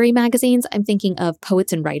literary magazines. I'm thinking of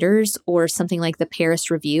Poets and Writers or something like the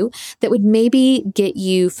Paris Review that would maybe get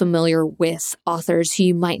you familiar with authors who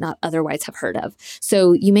you might not otherwise have heard of.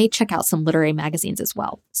 So you may check out some literary magazines as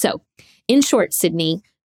well. So in short, Sydney,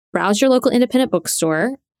 browse your local independent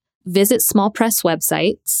bookstore, visit small press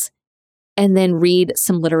websites, and then read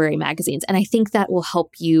some literary magazines. And I think that will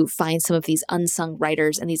help you find some of these unsung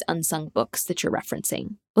writers and these unsung books that you're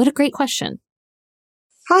referencing. What a great question.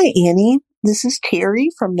 Hi, Annie. This is Terry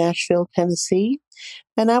from Nashville, Tennessee,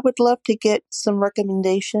 and I would love to get some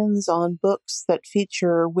recommendations on books that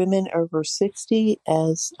feature women over 60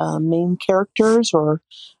 as main characters or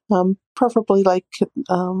preferably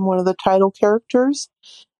one of the title characters.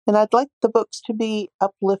 And I'd like the books to be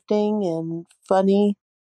uplifting and funny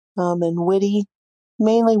and witty,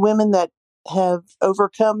 mainly women that have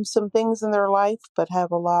overcome some things in their life but have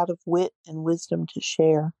a lot of wit and wisdom to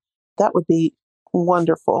share. That would be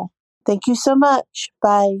wonderful. Thank you so much.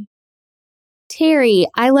 Bye. Terry,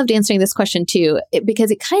 I loved answering this question too, because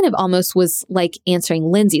it kind of almost was like answering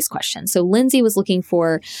Lindsay's question. So Lindsay was looking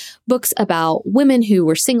for books about women who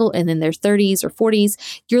were single and in their 30s or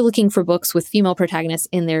 40s. You're looking for books with female protagonists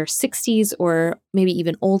in their 60s or maybe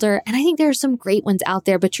even older. And I think there are some great ones out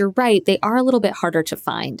there, but you're right, they are a little bit harder to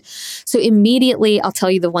find. So immediately I'll tell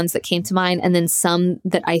you the ones that came to mind and then some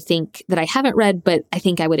that I think that I haven't read, but I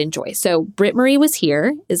think I would enjoy. So Britt Marie Was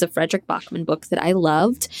Here is a Frederick Bachman book that I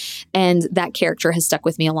loved, and that character has stuck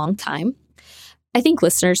with me a long time. I think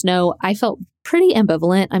listeners know I felt pretty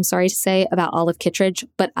ambivalent, I'm sorry to say, about Olive Kittredge,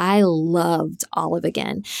 but I loved Olive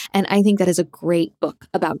Again. And I think that is a great book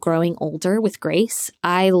about growing older with grace.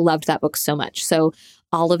 I loved that book so much. So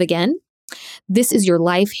Olive Again. This Is Your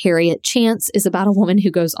Life, Harriet Chance is about a woman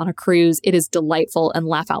who goes on a cruise. It is delightful and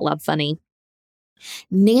laugh out loud funny.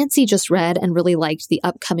 Nancy just read and really liked the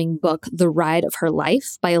upcoming book, The Ride of Her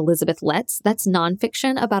Life by Elizabeth Letts. That's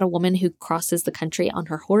nonfiction about a woman who crosses the country on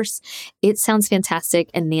her horse. It sounds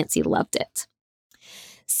fantastic, and Nancy loved it.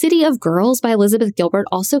 City of Girls by Elizabeth Gilbert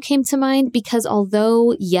also came to mind because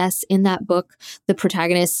although, yes, in that book, the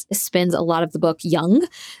protagonist spends a lot of the book young,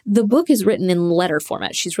 the book is written in letter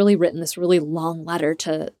format. She's really written this really long letter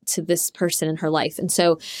to this person in her life. And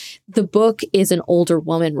so the book is an older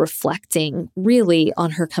woman reflecting really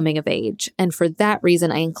on her coming of age. And for that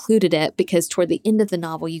reason, I included it because toward the end of the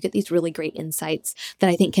novel, you get these really great insights that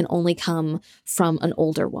I think can only come from an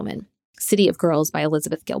older woman. City of Girls by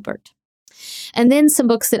Elizabeth Gilbert. And then some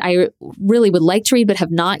books that I really would like to read but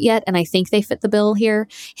have not yet, and I think they fit the bill here.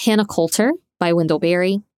 Hannah Coulter by Wendell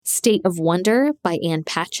Berry, State of Wonder by Ann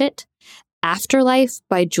Patchett, Afterlife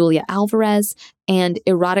by Julia Alvarez, and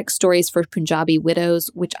Erotic Stories for Punjabi Widows,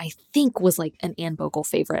 which I think was like an Anne Bogle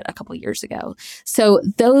favorite a couple years ago. So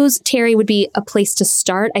those, Terry, would be a place to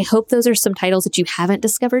start. I hope those are some titles that you haven't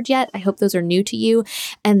discovered yet. I hope those are new to you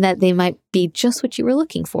and that they might be just what you were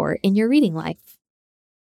looking for in your reading life.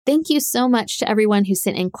 Thank you so much to everyone who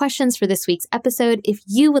sent in questions for this week's episode. If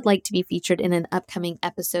you would like to be featured in an upcoming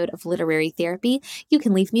episode of Literary Therapy, you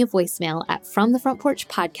can leave me a voicemail at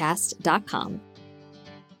FromTheFrontPorchPodcast.com.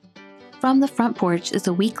 From the Front Porch is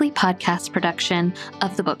a weekly podcast production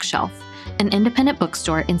of The Bookshelf, an independent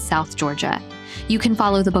bookstore in South Georgia. You can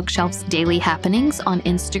follow The Bookshelf's daily happenings on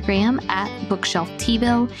Instagram at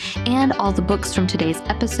BookshelfTville, and all the books from today's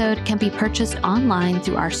episode can be purchased online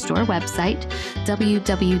through our store website,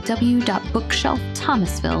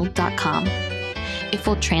 www.bookshelfthomasville.com. A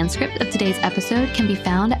full transcript of today's episode can be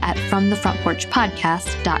found at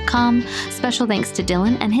FromTheFrontPorchPodcast.com. Special thanks to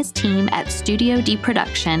Dylan and his team at Studio D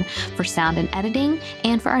Production for sound and editing,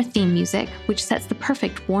 and for our theme music, which sets the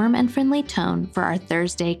perfect warm and friendly tone for our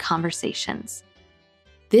Thursday conversations.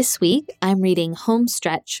 This week, I'm reading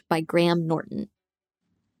Homestretch by Graham Norton.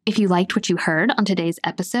 If you liked what you heard on today's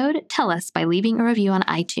episode, tell us by leaving a review on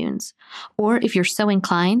iTunes. Or if you're so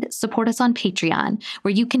inclined, support us on Patreon,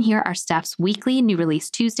 where you can hear our staff's weekly New Release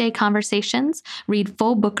Tuesday conversations, read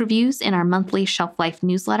full book reviews in our monthly Shelf Life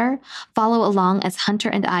newsletter, follow along as Hunter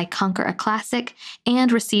and I conquer a classic, and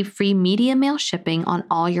receive free media mail shipping on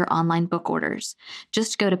all your online book orders.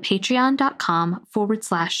 Just go to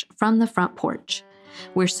patreon.com/FromTheFrontPorch.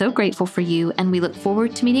 We're so grateful for you, and we look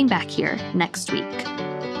forward to meeting back here next week.